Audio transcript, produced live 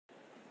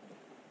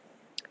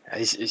Ja,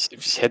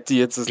 ich hätte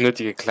jetzt das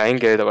nötige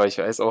Kleingeld, aber ich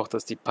weiß auch,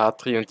 dass die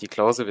Patrie und die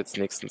Clausewitz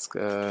nächstens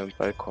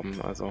bald kommen,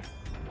 also.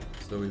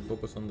 So we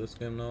focus on this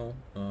game now.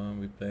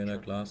 We played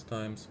like last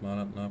time.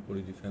 Smart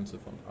Napoli defensive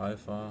on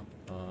Alpha.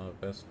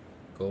 Best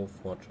go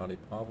for Charlie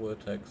Bravo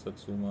attack.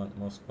 Satsuma and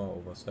Moscow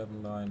over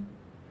 7 line.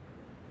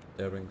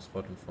 Daring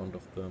spot in front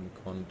of them.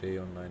 Conde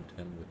on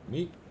 9-10 with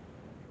me.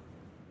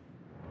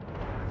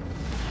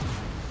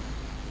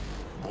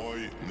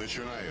 Бой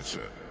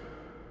начинается.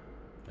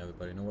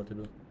 Everybody know what to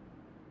do?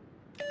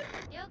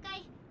 了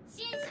解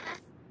支援しま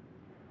す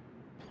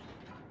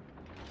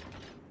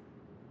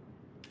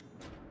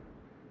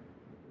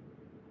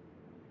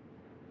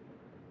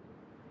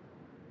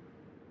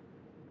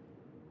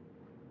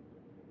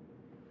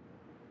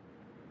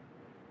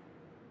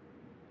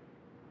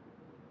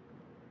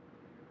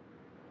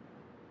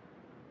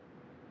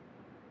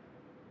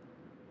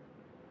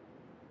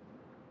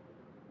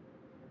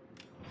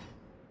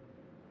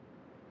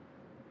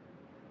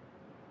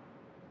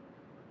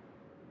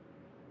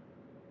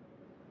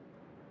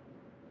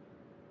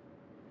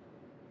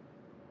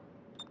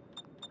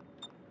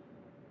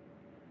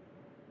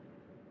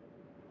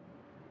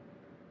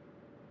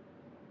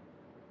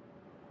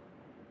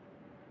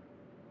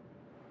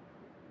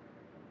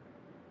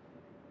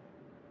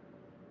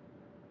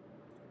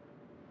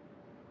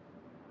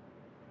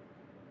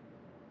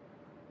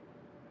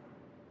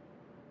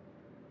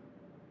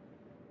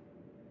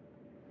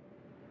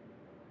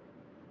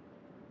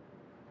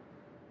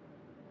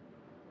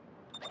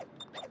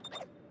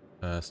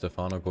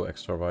Stefano, go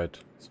extra right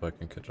so I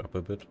can catch up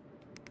a bit.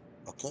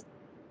 Okay.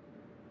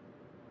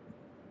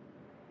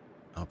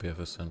 RPF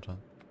is center.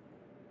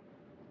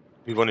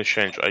 We want to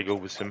change, I go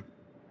with him.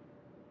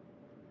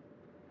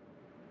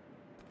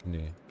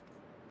 Nee.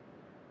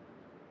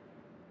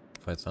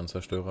 Falls dann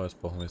Zerstörer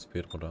ist, brauchen wir das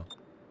Pedro da.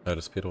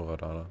 Das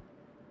Pedro-Radar da.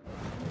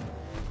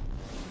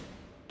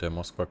 Der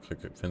Moskwa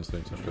findest du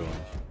den Zerstörer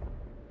nicht.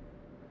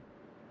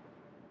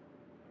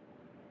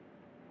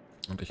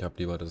 Und ich habe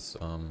lieber das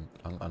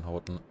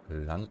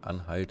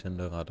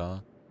langanhaltende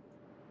Radar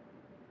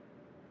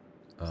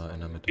in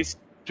der Mitte.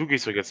 Du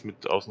gehst doch jetzt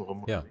mit außen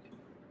rum. Ja.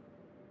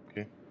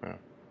 Okay, ja.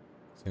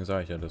 Deswegen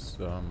sage ich ja, das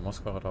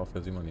Moskwa-Radar auf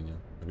der 7er-Linie.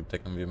 Da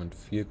decken wir mit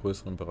viel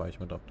größeren Bereich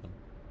mit ab dann.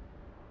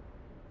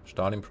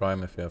 Stalin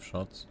Prime FF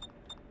Shots.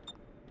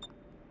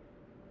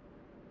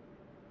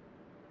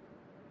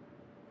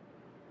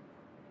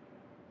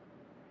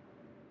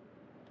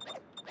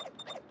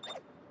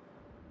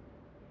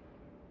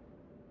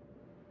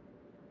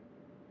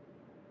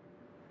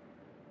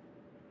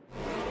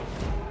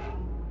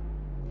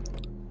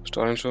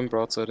 Stalin schon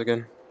broadside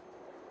again.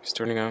 He's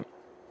turning out.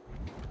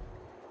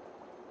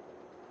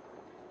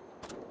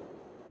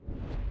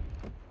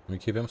 We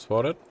keep him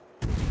spotted.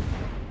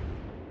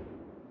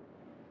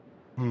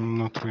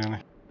 Not really.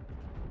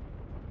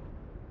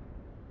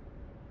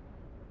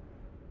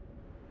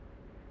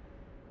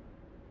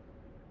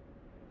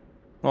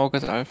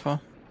 Rocket Alpha.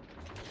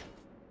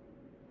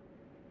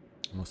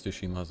 Muss die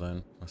Shima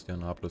sein. Ist die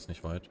Annapolis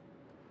nicht weit.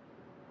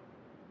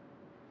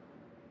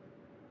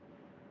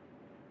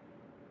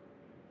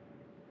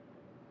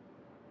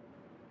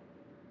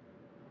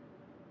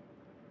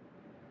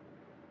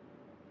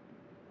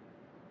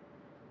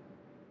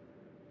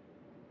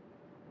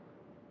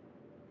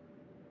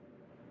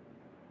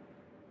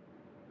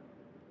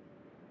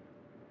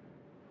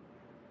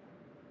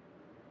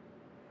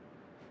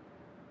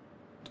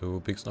 Du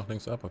biegst noch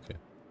links ab, okay.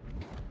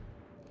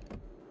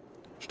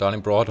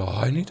 Stalin Broad, oh,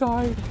 I need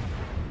die!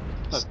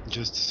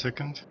 Just a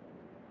second.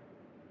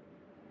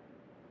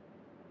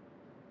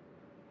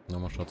 No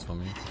more shots for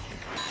me.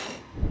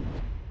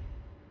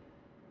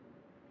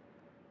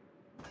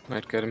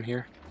 Might get him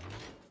here.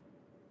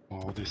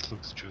 Oh, this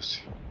looks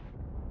juicy.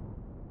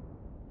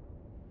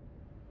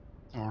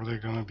 Or they're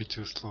gonna be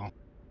too slow.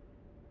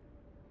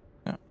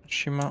 Ja,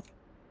 Shima.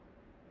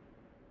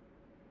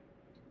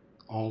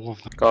 All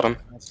of them. Got him.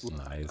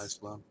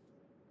 Nice.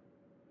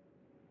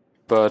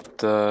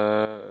 But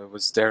it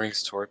was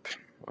Daring's torp.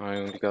 I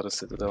only got a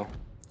citadel.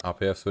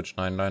 APF switch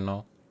 9-9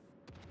 now.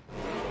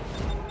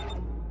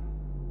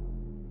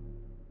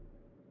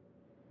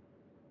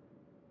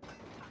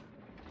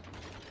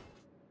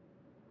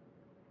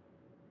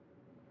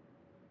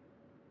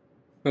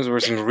 Those were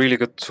some really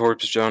good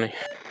torps, Johnny.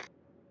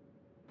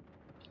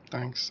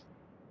 Thanks.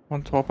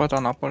 Und Torped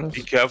Annapolis.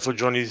 Be careful,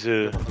 Johnny's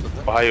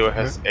bio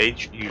has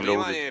HE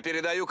loaded. Внимание,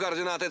 передаю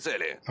координаты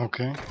цели.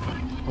 Okay.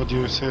 What do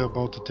you say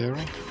about the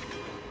daring?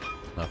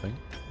 Nothing.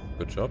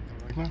 Good job.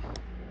 Right now?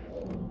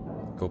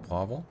 Go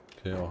Bravo.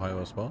 Okay,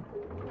 Ohio as well.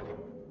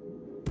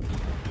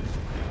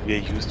 We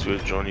are used to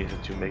it, Johnny,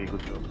 that you make a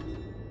good job.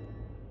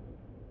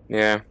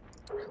 Yeah,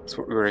 that's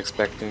what we were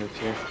expecting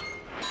of you.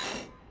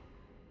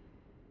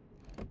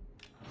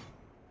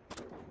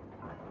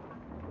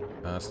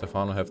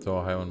 Stefano, have the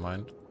Ohio in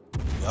mind.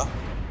 Yeah.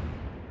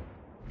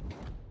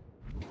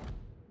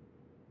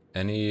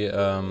 Any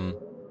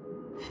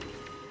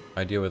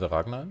idea where the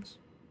Ragnar is?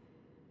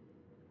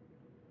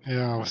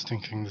 Yeah, I was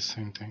thinking the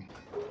same thing.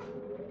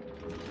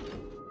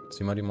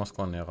 Zieh mal die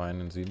Moskau näher rein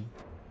in den Süden.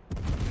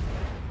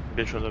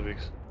 Bin schon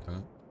unterwegs.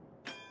 Danke.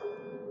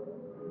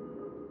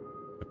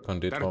 Ich hab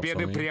keinen D-Torps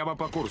Торпеды on me. прямо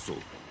по курсу.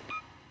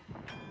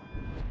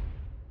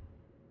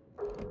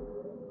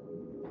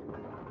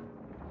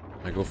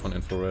 I go for an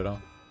info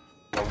radar.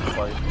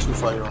 Two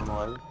fire on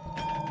oil.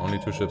 Only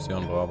 2 ships here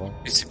on Bravo.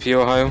 BCP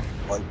Ohio.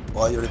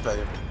 Why you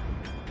repair?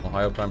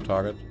 Ohio prime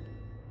target.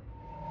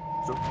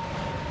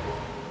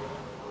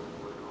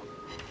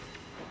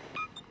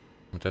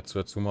 Mit der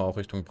Tsuma auch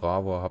Richtung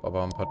Bravo, hab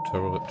aber ein paar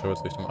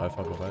Turrets Richtung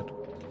Alpha bereit.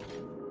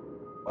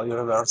 Why you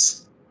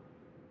reverse?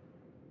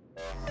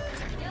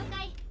 了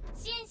解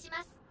支援し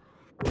ます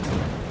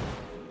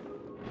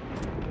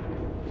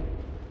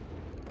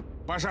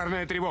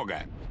Пожарная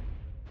тревога.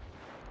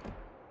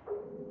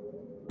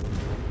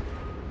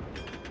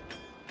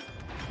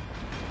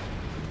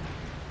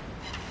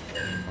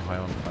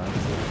 Ohio on prime.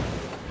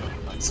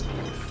 Nice.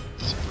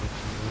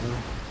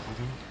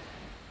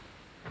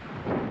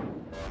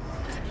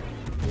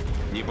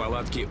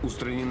 Неполадки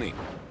устранены.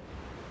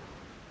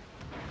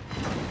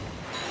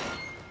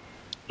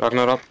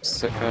 Ragnar up,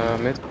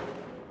 mid.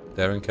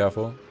 Daring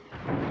careful.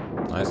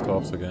 Nice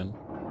torps again.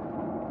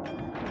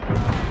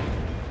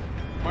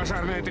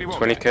 Пожарная тревога.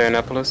 20k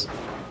Annapolis.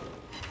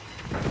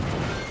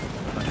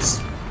 Nice.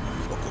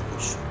 Okay,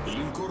 push.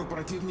 Линкор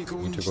противника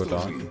Need to go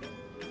down. уничтожен.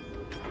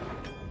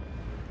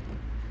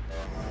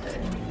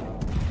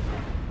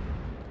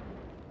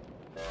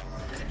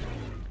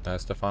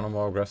 Stefano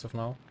more aggressive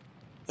now.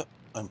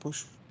 I'm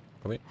push.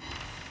 Copy.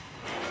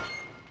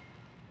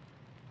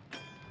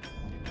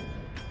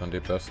 Conde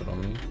bursted on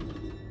me.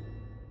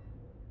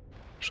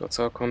 Shots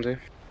out, Conde.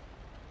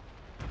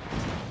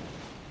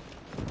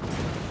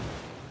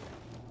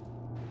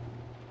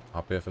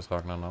 APF is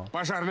Ragnar now.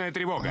 Пожарная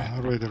тревога.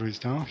 Raider is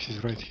down,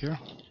 he's right here.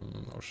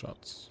 No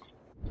shots.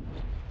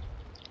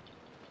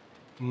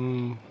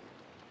 Mm,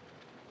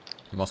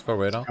 Moscow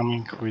radar.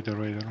 coming with the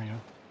Raider, yeah.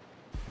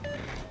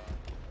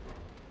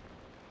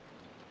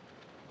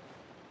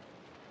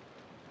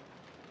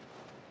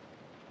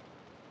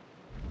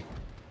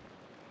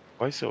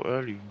 Why so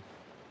early?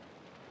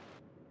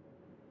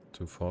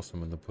 To force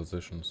him in the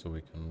position so we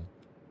can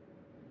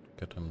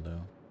get him there.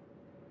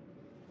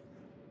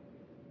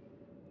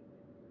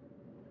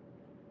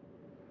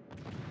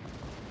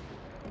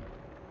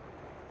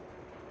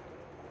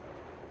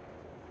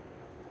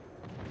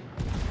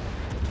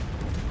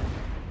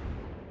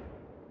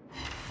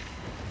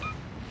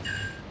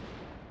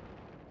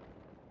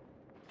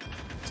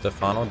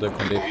 Stefano, the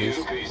Conde please.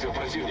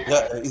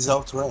 Yeah, he's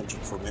out range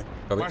for me.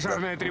 Copy.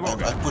 Пожарная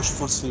тревога. I push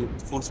full speed.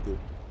 Full speed.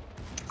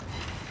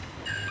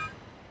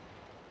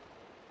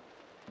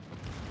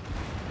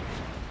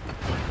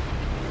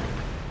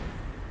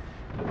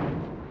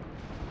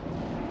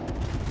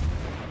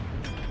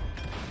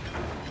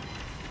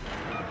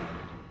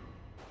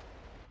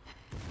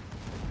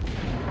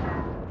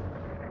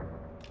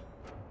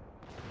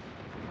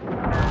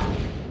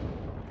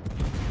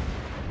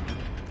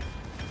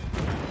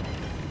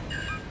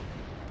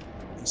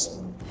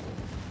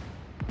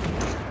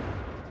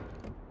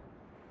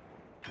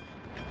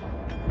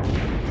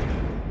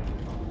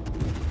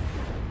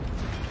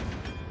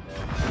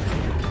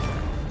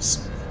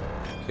 Nice.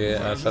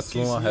 Okay,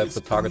 Satsuma help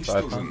the target to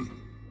Alpha. Уничтожен.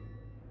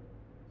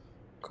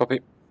 Copy.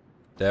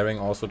 Daring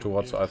also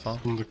towards Alpha.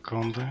 From the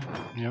Conde,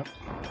 yeah.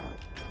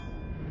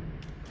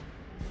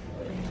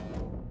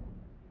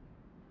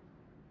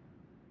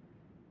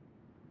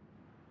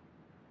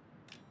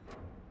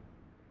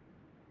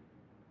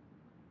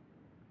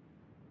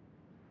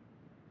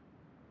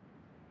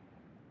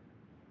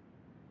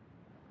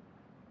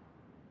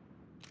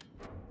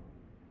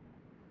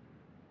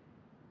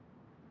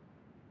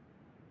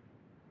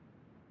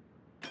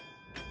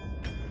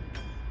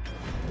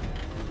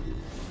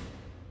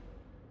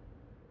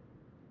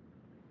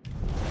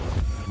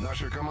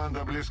 Наша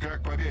команда близка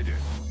к победе.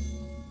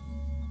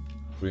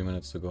 3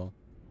 minutes to go.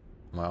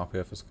 My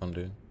RPF is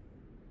Conde.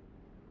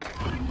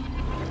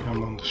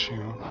 I'm on the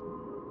shield.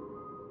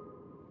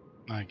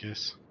 I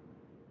guess.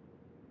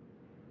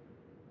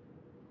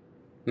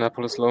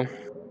 Annapolis low.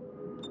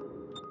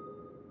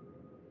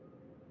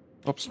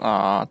 Oops,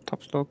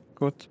 tops look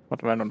good,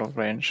 but went out of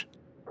range.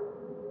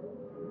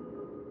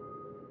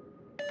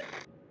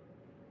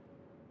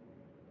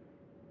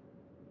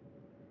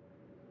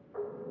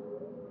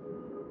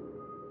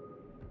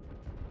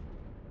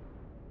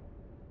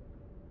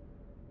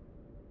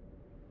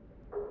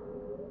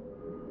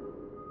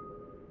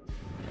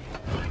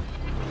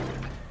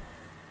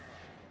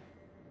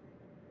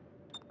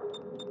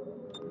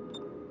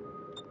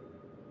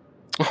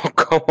 Oh,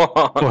 come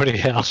on. Bloody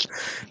hell.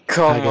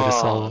 Come I got a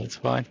on. solid, it's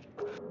fine.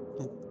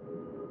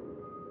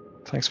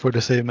 Thanks for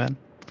the save, man.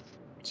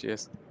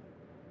 Cheers.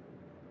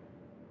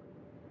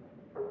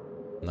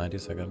 90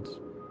 seconds.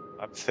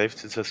 I'm safe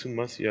to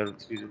Satsuma, yeah, to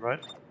the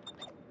right.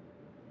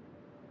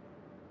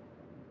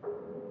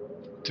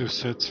 2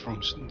 sets from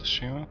the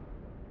Shiva.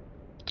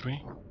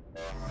 3.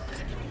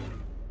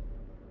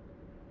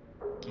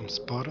 I'm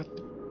spotted.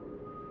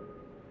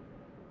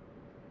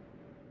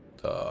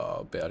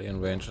 Barely in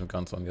range and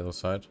guns on the other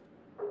side.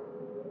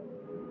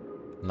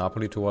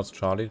 Napoli towards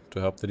Charlie to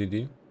help the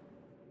DD.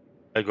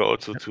 I go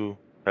also to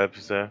help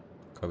you there.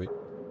 Copy.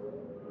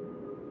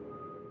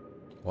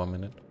 1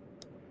 minute.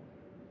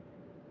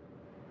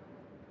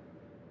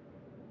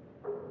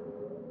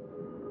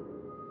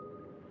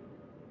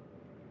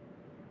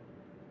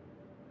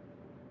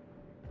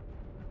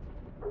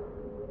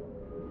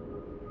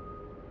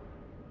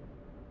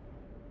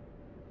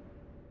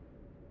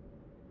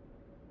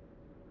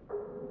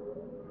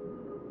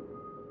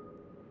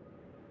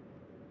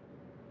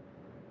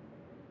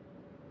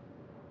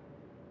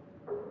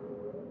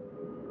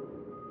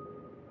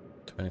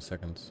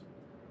 Seconds.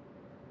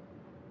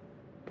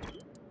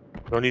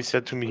 Ronnie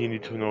said to me he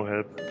need to know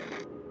help.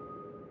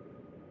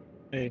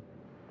 Hey.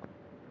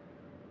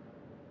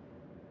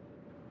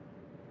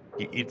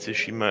 He eats a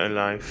Shima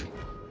alive.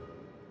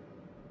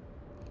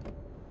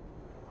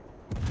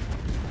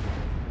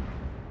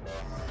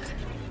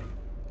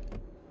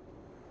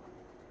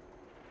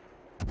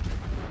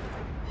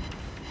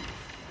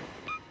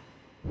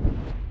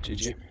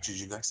 GG.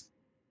 GG, guys.